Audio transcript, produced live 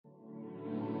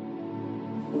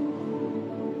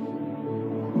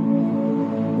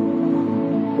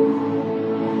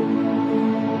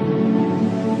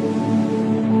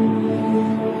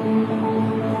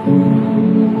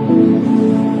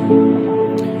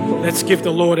Let's give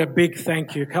the Lord a big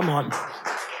thank you. Come on.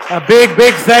 A big,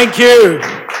 big thank you.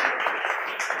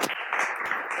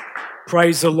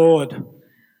 Praise the Lord.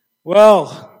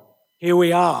 Well, here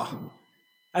we are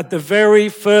at the very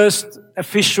first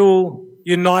official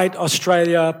Unite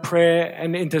Australia prayer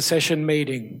and intercession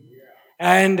meeting.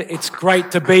 And it's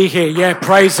great to be here. Yeah,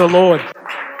 praise the Lord.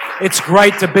 It's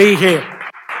great to be here.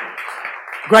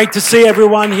 Great to see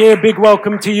everyone here. Big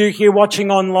welcome to you here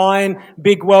watching online.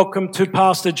 Big welcome to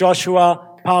Pastor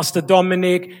Joshua, Pastor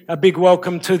Dominic. A big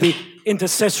welcome to the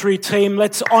intercessory team.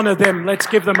 Let's honor them. Let's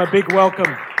give them a big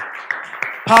welcome.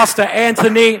 Pastor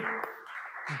Anthony,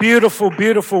 beautiful,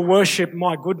 beautiful worship.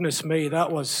 My goodness me, that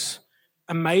was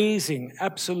amazing.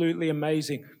 Absolutely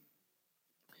amazing.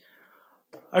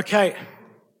 Okay,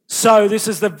 so this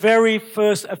is the very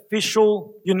first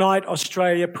official Unite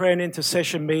Australia prayer and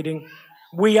intercession meeting.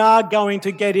 We are going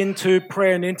to get into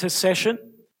prayer and intercession,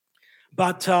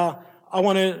 but I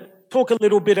want to talk a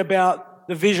little bit about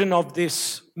the vision of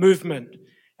this movement,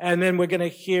 and then we're going to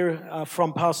hear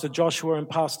from Pastor Joshua and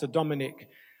Pastor Dominic.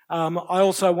 I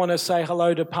also want to say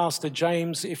hello to Pastor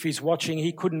James if he's watching.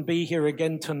 He couldn't be here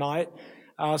again tonight,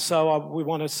 so we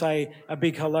want to say a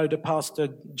big hello to Pastor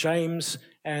James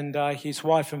and his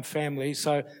wife and family.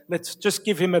 So let's just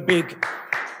give him a big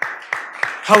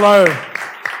hello.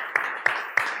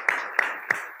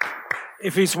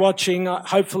 If he's watching,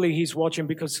 hopefully he's watching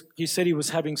because he said he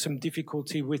was having some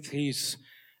difficulty with his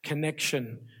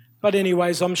connection. But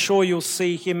anyways, I'm sure you'll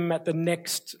see him at the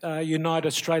next Unite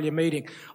Australia meeting.